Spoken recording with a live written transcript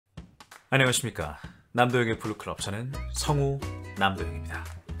안녕하십니까. 남도형의 블루클럽, 저는 성우 남도형입니다.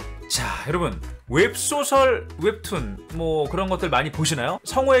 자, 여러분, 웹소설, 웹툰 뭐 그런 것들 많이 보시나요?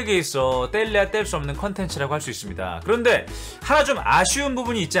 성우에게 있어 뗄래야 뗄 수 없는 컨텐츠라고 할 수 있습니다. 그런데 하나 좀 아쉬운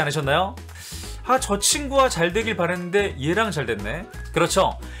부분이 있지 않으셨나요? 저 친구와 잘 되길 바랬는데 얘랑 잘 됐네.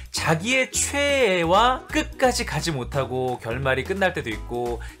 그렇죠. 자기의 최애와 끝까지 가지 못하고 결말이 끝날 때도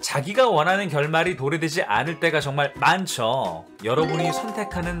있고, 자기가 원하는 결말이 도래되지 않을 때가 정말 많죠. 여러분이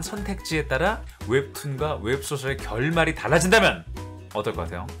선택하는 선택지에 따라 웹툰과 웹소설의 결말이 달라진다면 어떨 것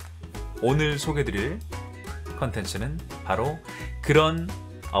같아요? 오늘 소개해드릴 컨텐츠는 바로 그런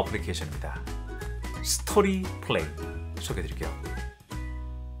어플리케이션입니다. 스토리플레이 소개해드릴게요.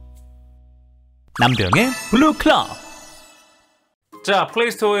 남도형의 블루클럽. 자,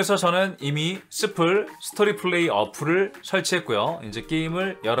 플레이스토어에서 저는 이미 스토리플레이 어플을 설치했고요. 이제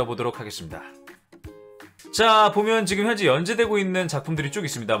게임을 열어보도록 하겠습니다. 자, 보면 지금 현재 연재되고 있는 작품들이 쭉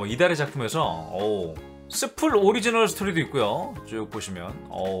있습니다. 뭐 이달의 작품에서 스플 오리지널 스토리도 있고요. 쭉 보시면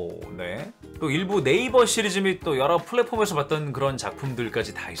네. 또 일부 네이버 시리즈 및 또 여러 플랫폼에서 봤던 그런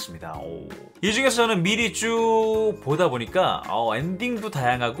작품들까지 다 있습니다. 이 중에서 저는 미리 쭉 보다 보니까 엔딩도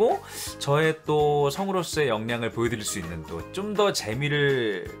다양하고, 저의 또 성우로서의 역량을 보여드릴 수 있는, 또 좀 더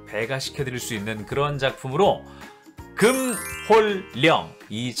재미를 배가시켜드릴 수 있는 그런 작품으로, 금홀령,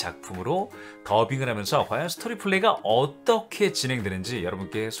 이 작품으로 더빙을 하면서 과연 스토리플레이가 어떻게 진행되는지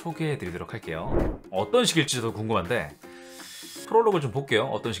여러분께 소개해드리도록 할게요. 어떤 식일지도 궁금한데 프롤로그를 좀 볼게요.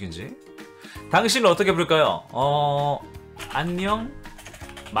 어떤 식인지. 당신은 어떻게 부를까요? 안녕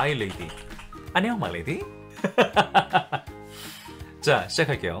마이 레이디. 안녕 마이 레이디. 자,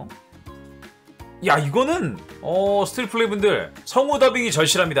 시작할게요. 야, 이거는 스토리플레이 분들 성우 더빙이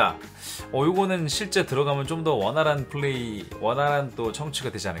절실합니다. 요거는 실제 들어가면 좀 더 원활한 플레이, 원활한 또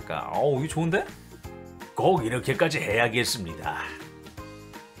청취가 되지 않을까. 이거 좋은데? 꼭 이렇게까지 해야겠습니다.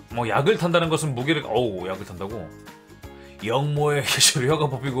 뭐 약을 탄다는 것은 무게를, 약을 탄다고? 영모의 예시로 혀가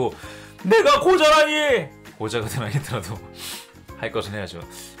뽑히고 내가 고자라니! 고자가 되면 아니더라도 할 것은 해야죠.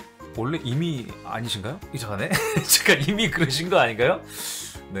 원래 이미 아니신가요? 이상하네? 잠깐, 이미 그러신 거 아닌가요?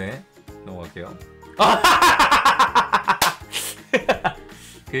 네, 넘어갈게요.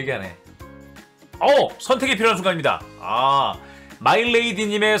 그 얘기하네. 선택이 필요한 순간입니다.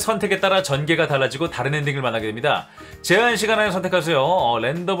 마일레이디님의 선택에 따라 전개가 달라지고 다른 엔딩을 만나게 됩니다. 제한 시간 안에 선택하세요.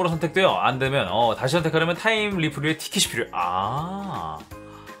 랜덤으로 선택돼요. 안 되면 다시 선택하려면 타임 리플의 티켓이 필요해요.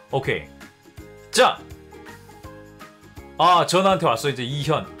 오케이. 자, 전화한테 왔어. 이제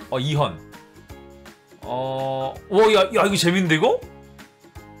이현. 야, 이거 재밌는데 이거?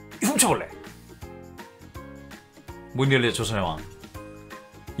 훔쳐볼래. 문 열려 조선의 왕.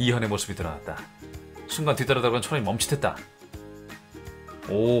 이현의 모습이 드러났다. 순간 뒤따라다가는 천원이 멈칫했다.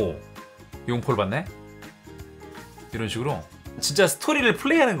 용포를 받네? 이런 식으로 진짜 스토리를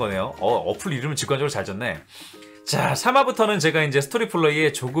플레이하는 거네요. 어플 이름을 직관적으로 잘 졌네. 자, 3화부터는 제가 이제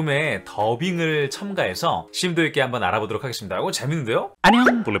스토리플레이에 조금의 더빙을 첨가해서 심도 있게 한번 알아보도록 하겠습니다. 이거 재밌는데요?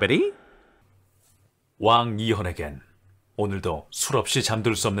 안녕 블루베리. 왕 이현에겐 오늘도 술 없이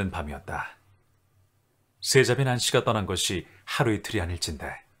잠들 수 없는 밤이었다. 세자빈 안씨가 떠난 것이 하루 이틀이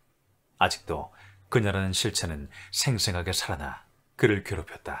아닐진데 아직도 그녀라는 실체는 생생하게 살아나 그를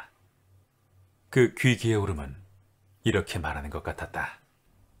괴롭혔다. 그 귀기의 울음은 이렇게 말하는 것 같았다.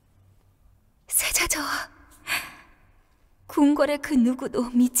 세자저하, 궁궐의 그 누구도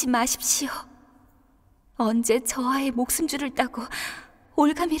믿지 마십시오. 언제 저하의 목숨줄을 따고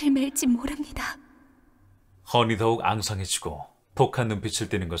올가미를 맬지 모릅니다. 헌이 더욱 앙상해지고 독한 눈빛을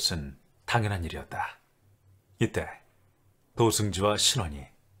띠는 것은 당연한 일이었다. 이때 도승지와 신원이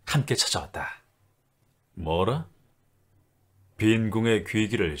함께 찾아왔다. 뭐라? 빈궁의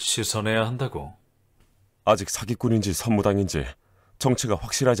귀기를 씻어내야 한다고? 아직 사기꾼인지 선무당인지 정체가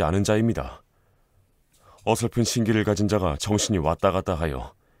확실하지 않은 자입니다. 어설픈 신기를 가진 자가 정신이 왔다 갔다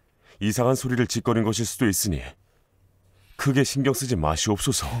하여 이상한 소리를 짓거린 것일 수도 있으니 크게 신경 쓰지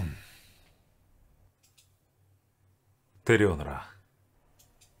마시옵소서. 데려오너라.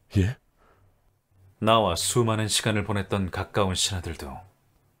 예? 나와 수많은 시간을 보냈던 가까운 신하들도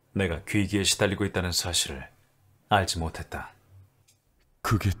내가 귀기에 시달리고 있다는 사실을 알지 못했다.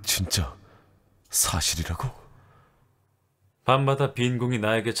 그게 진짜 사실이라고? 밤마다 빈궁이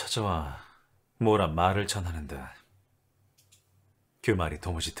나에게 찾아와 뭐라 말을 전하는데 그 말이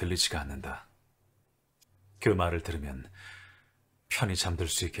도무지 들리지가 않는다. 그 말을 들으면 편히 잠들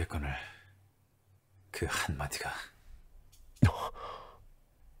수 있겠거늘 그 한마디가.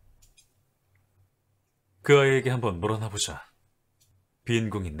 그 아이에게 한번 물어나보자.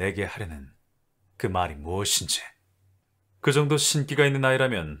 빈궁이 내게 하려는 그 말이 무엇인지. 그 정도 신기가 있는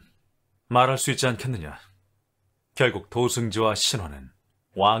아이라면 말할 수 있지 않겠느냐. 결국 도승지와 신원은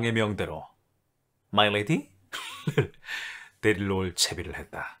왕의 명대로 마일레이디 데리러 올 채비를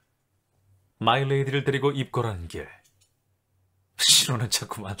했다. 마일레이디를 데리고 입거라는 길. 신호는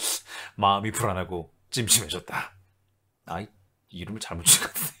자꾸만 마음이 불안하고 찜찜해졌다. 아이, 이름을 잘못 지은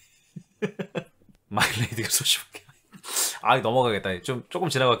것 같은데. 마일레이디가 소심하게. 아이, 넘어가겠다. 조금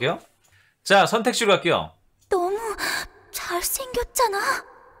지나갈게요. 자, 선택지로 갈게요. 너무 잘생겼잖아.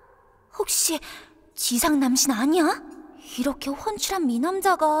 혹시 지상남신 아니야? 이렇게 훤칠한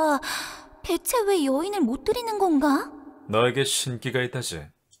미남자가 대체 왜 여인을 못 들이는 건가? 너에게 신기가 있다지.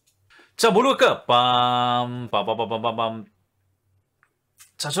 자, 뭐로 갈까? 빠바바바밤.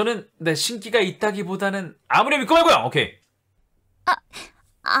 자, 저는 내 신기가 있다기보다는 아무리 믿고 말고요. 오케이.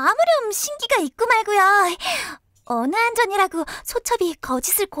 아무렴 신기가 있고 말고요. 어느 한전이라고 소첩이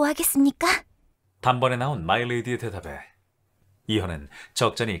거짓을 고하겠습니까? 단번에 나온 마일레이디의 대답에 이현은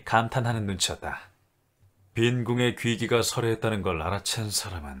적잖이 감탄하는 눈치였다. 빈궁의 귀기가 설해했다는 걸 알아챈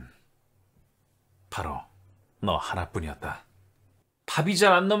사람은 바로 너 하나뿐이었다. 밥이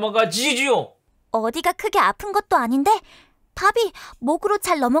잘 안 넘어가지지요. 어디가 크게 아픈 것도 아닌데 밥이 목으로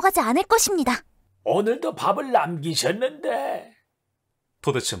잘 넘어가지 않을 것입니다. 오늘도 밥을 남기셨는데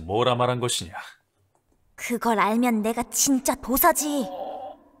도대체 뭐라 말한 것이냐? 그걸 알면 내가 진짜 도사지.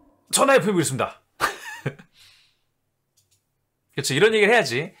 전화에 보이겠습니다. 그렇지, 이런 얘기를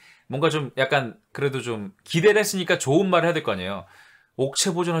해야지. 뭔가 좀 약간 그래도 좀 기대를 했으니까 좋은 말을 해야 될 거 아니에요.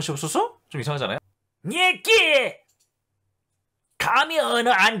 옥체 보존하시옵소서? 좀 이상하잖아요. 니끼! 감히 어느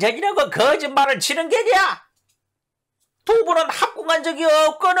안작이라고 거짓말을 치는 게냐? 두 분은 합궁한 적이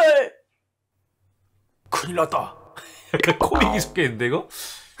없거늘. 큰일 났다. 약간 코믹이 섞여있는데 이거?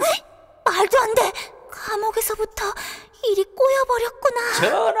 말도 안 돼. 감옥에서부터 일이 꼬여버렸구나.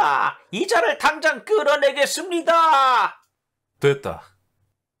 전하, 이자를 당장 끌어내겠습니다. 됐다.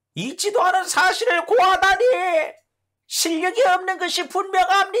 잊지도 않은 사실을 고하다니 실력이 없는 것이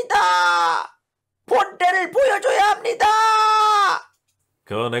분명합니다. 본때를 보여줘야 합니다.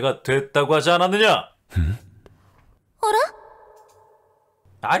 그거 내가 됐다고 하지 않았느냐? 어라?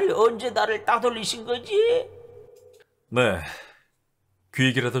 아니, 언제 나를 따돌리신 거지? 네,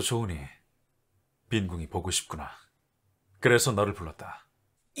 귀익이라도 좋으니 빈궁이 보고 싶구나. 그래서 너를 불렀다.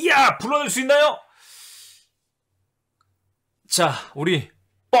 이야, 불러낼 수 있나요? 자, 우리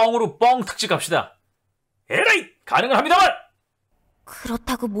뻥으로 뻥 특집 갑시다. 에라이, 가능은 합니다만.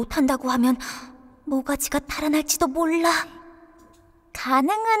 그렇다고 못한다고 하면 모가지가 달아날지도 몰라.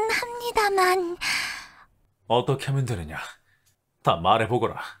 가능은 합니다만 어떻게 하면 되느냐? 다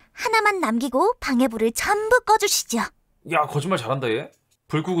말해보거라. 하나만 남기고 방해 불을 전부 꺼주시죠. 야, 거짓말 잘한다 얘.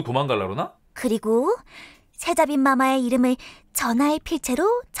 불 끄고 도망갈라 그러나? 그리고 세자빈 마마의 이름을 전하의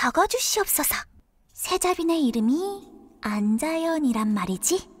필체로 적어주시옵소서. 세자빈의 이름이 안자연이란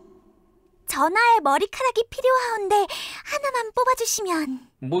말이지. 전하의 머리카락이 필요하온데 하나만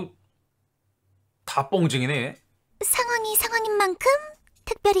뽑아주시면. 뭐 다 뻥증이네. 상황인 만큼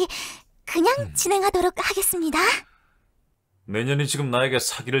특별히 그냥 진행하도록 하겠습니다. 내년이 지금 나에게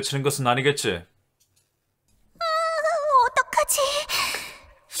사기를 치는 것은 아니겠지? 어떡하지?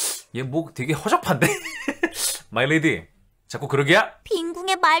 얘 뭐 되게 허접한데? 마일레이디, 자꾸 그러기야?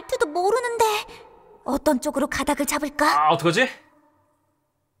 빈궁의 말투도 모르는데 어떤 쪽으로 가닥을 잡을까? 아, 어떡하지?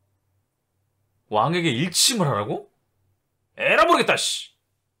 왕에게 일침을 하라고? 에라 모르겠다, 씨.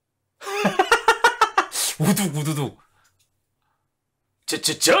 우두두두.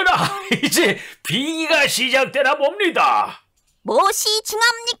 전하, 이제 빙의가 시작되나 봅니다. 무엇이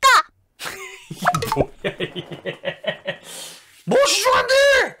중합니까? 뭐야 이게? 무엇이 중한데?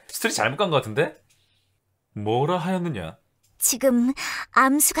 스토리 잘못 간 것 같은데? 뭐라 하였느냐? 지금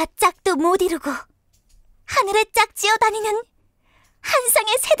암수가 짝도 못 이루고 하늘에 짝지어 다니는 한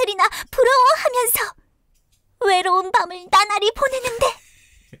쌍의 새들이나 부러워하면서 외로운 밤을 나날이 보내는데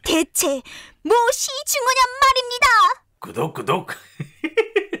대체 무엇이 중하냔 말입니다. 구독.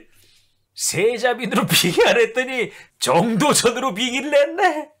 세자빈으로 빙의를 했더니 정도전으로 빙의를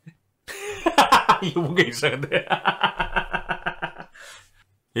했네. 이거 뭔가 이상한데.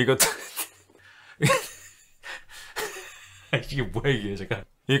 이것도 이게 뭐야 이게. 잠깐,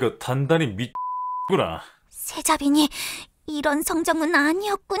 이거 단단히 미구나. 세자빈이 이런 성정은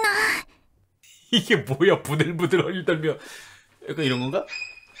아니었구나. 이게 뭐야, 부들부들 얼떨며. 약간 이런 건가?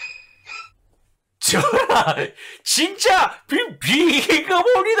 전하, 진짜 빙의가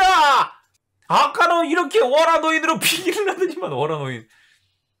봅니다. 아까는 이렇게 월화노인으로 빙의를 하더니만. 월화노인.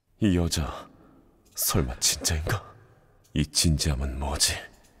 이 여자 설마 진짜인가? 이 진지함은 뭐지?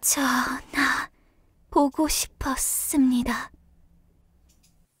 전하, 보고 싶었습니다.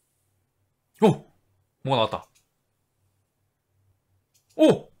 오! 뭐가 나왔다.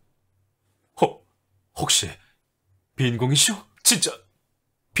 오! 혹시 빈궁이시오? 진짜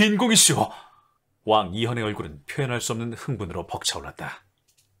빈궁이시오. 왕 이현의 얼굴은 표현할 수 없는 흥분으로 벅차올랐다.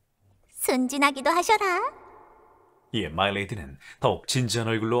 순진하기도 하셔라. 이에 마일레이디는 더욱 진지한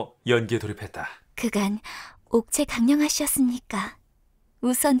얼굴로 연기에 돌입했다. 그간 옥체 강령하시었습니까?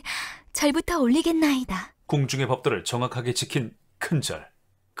 우선 절부터 올리겠나이다. 궁중의 법도를 정확하게 지킨 큰절,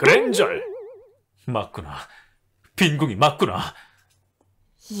 그랜절. 맞구나. 빈궁이 맞구나.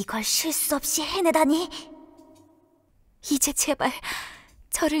 이걸 실수 없이 해내다니. 이제 제발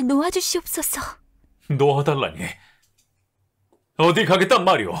저를 놓아주시옵소서. 놓아달라니. 어디 가겠단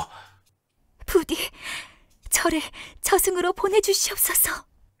말이오. 부디 저를 저승으로 보내주시옵소서.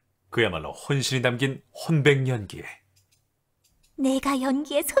 그야말로 혼신이 담긴 혼백 연기에 내가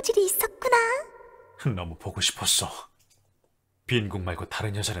연기에 소질이 있었구나. 너무 보고 싶었어. 빈궁 말고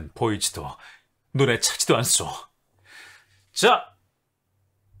다른 여자는 보이지도 눈에 차지도 않소. 자,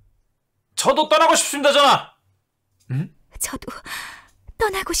 저도 떠나고 싶습니다잖아. 응? 저도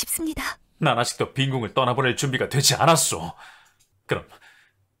떠나고 싶습니다. 난 아직도 빈궁을 떠나보낼 준비가 되지 않았소. 그럼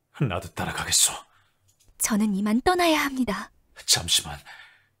나도 따라가겠소. 저는 이만 떠나야 합니다. 잠시만,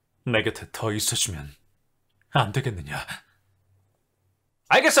 내 곁에 더 있어주면 안 되겠느냐?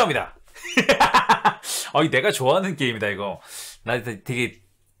 알겠습니다. 내가 좋아하는 게임이다 이거. 나 되게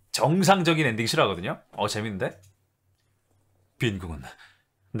정상적인 엔딩 싫어하거든요. 재밌는데? 빈궁은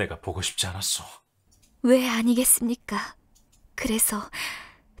내가 보고 싶지 않았어. 왜 아니겠습니까? 그래서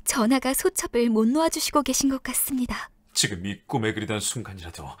전하가 소첩을 못 놓아주시고 계신 것 같습니다. 지금 이 꿈에 그리던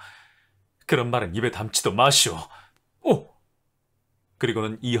순간이라도 그런 말은 입에 담지도 마시오. 오!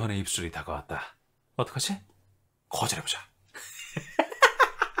 그리고는 이현의 입술이 다가왔다. 어떡하지? 거절해보자.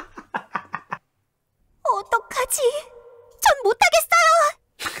 어떡하지? 전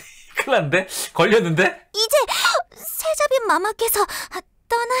못하겠어요. 큰일 났는데? 걸렸는데? 이제 세자빈 마마께서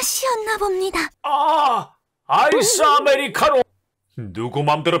떠나시었나 봅니다. 아이스 아메리카노! 누구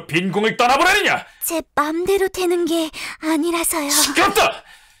맘대로 빈궁을 떠나보라느냐? 제 맘대로 되는 게 아니라서요. 시끄럽다!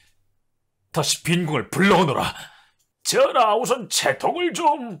 다시 빈궁을 불러오너라. 전하, 우선 채통을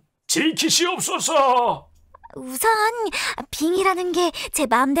좀 지키시옵소서. 우선 빙이라는 게 제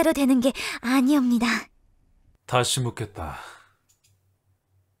마음대로 되는 게 아니옵니다. 다시 묻겠다.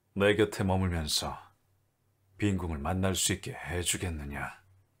 내 곁에 머물면서 빈궁을 만날 수 있게 해주겠느냐?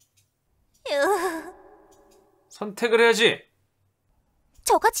 선택을 해야지.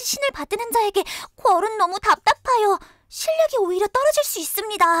 저같이 신을 받드는 자에게 궐은 너무 답답하여 실력이 오히려 떨어질 수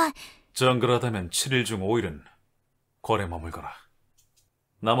있습니다. 정글하다면 7일 중 5일은 궐에 머물거라.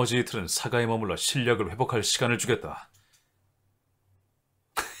 나머지 이틀은 사가에 머물러 실력을 회복할 시간을 주겠다.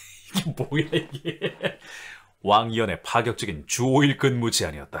 이게 뭐야 이게. 왕이연의 파격적인 주 5일 근무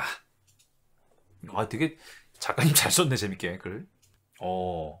제안이었다. 되게 작가님 잘 썼네. 재밌게 글.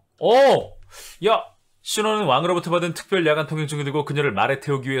 야, 신호는 왕으로부터 받은 특별 야간 통행증을 들고 그녀를 말에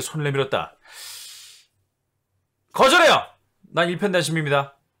태우기 위해 손을 내밀었다. 거절해요. 난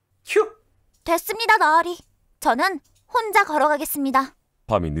일편단심입니다. 휴. 됐습니다, 나으리. 저는 혼자 걸어가겠습니다.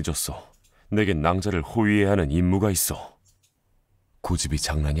 밤이 늦었어. 내겐 낭자를 호위해야 하는 임무가 있어. 고집이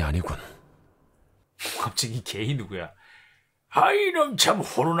장난이 아니군. 갑자기 이 개이 누구야? 이놈 참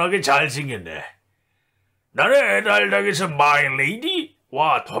훈훈하게 잘생겼네. 나는 에달닥에서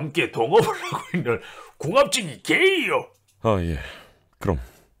마일레이디와 함께 동업을 하고 있는 궁합쟁이 게이요. 예. 그럼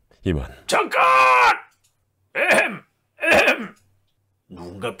이만. 잠깐!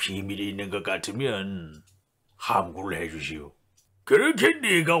 누군가 비밀이 있는 것 같으면 함구를 해주시오. 그렇게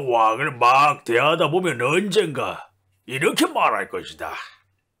네가 왕을 막 대하다 보면 언젠가 이렇게 말할 것이다.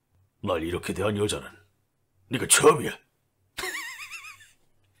 날 이렇게 대한 여자는 네가 처음이야.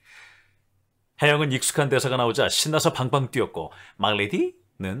 해영은 익숙한 대사가 나오자 신나서 방방 뛰었고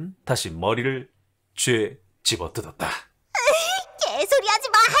마일레이디는 다시 머리를 쥐에 집어뜯었다. 개소리하지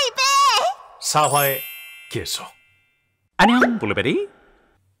마, 할배! 4화의 계속. 안녕 블루베리.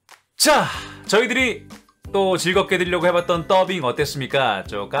 자, 저희들이 또 즐겁게 들려고 해봤던 더빙 어땠습니까?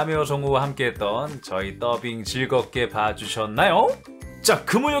 저 카메오 성우와 함께했던 저희 더빙 즐겁게 봐주셨나요? 자,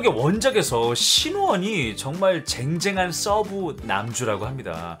 금호역의 원작에서 신원이 정말 쟁쟁한 서브 남주라고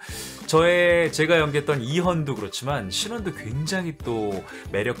합니다. 제가 연기했던 이현도 그렇지만 신원도 굉장히 또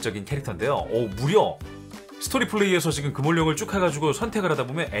매력적인 캐릭터인데요. 무려 스토리플레이에서 지금 금호역을 쭉 해가지고 선택을 하다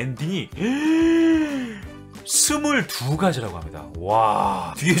보면 엔딩이 22가지라고 합니다.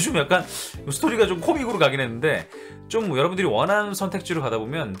 와, 뒤에 좀 약간 스토리가 좀 코믹으로 가긴 했는데 좀 여러분들이 원하는 선택지로 가다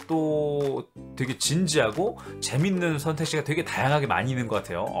보면 또 되게 진지하고 재밌는 선택지가 되게 다양하게 많이 있는 것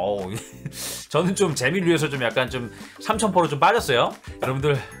같아요. 저는 좀 재미를 위해서 좀 약간 좀 삼천포로 좀 빠졌어요.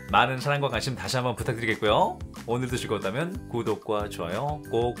 여러분들 많은 사랑과 관심 다시 한번 부탁드리겠고요. 오늘도 즐거웠다면 구독과 좋아요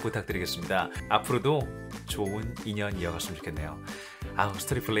꼭 부탁드리겠습니다. 앞으로도 좋은 인연 이어갔으면 좋겠네요. 아우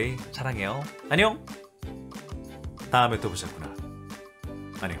스토리플레이 사랑해요. 안녕. 다음에 또 보자꾸나.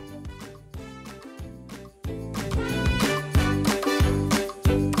 안녕.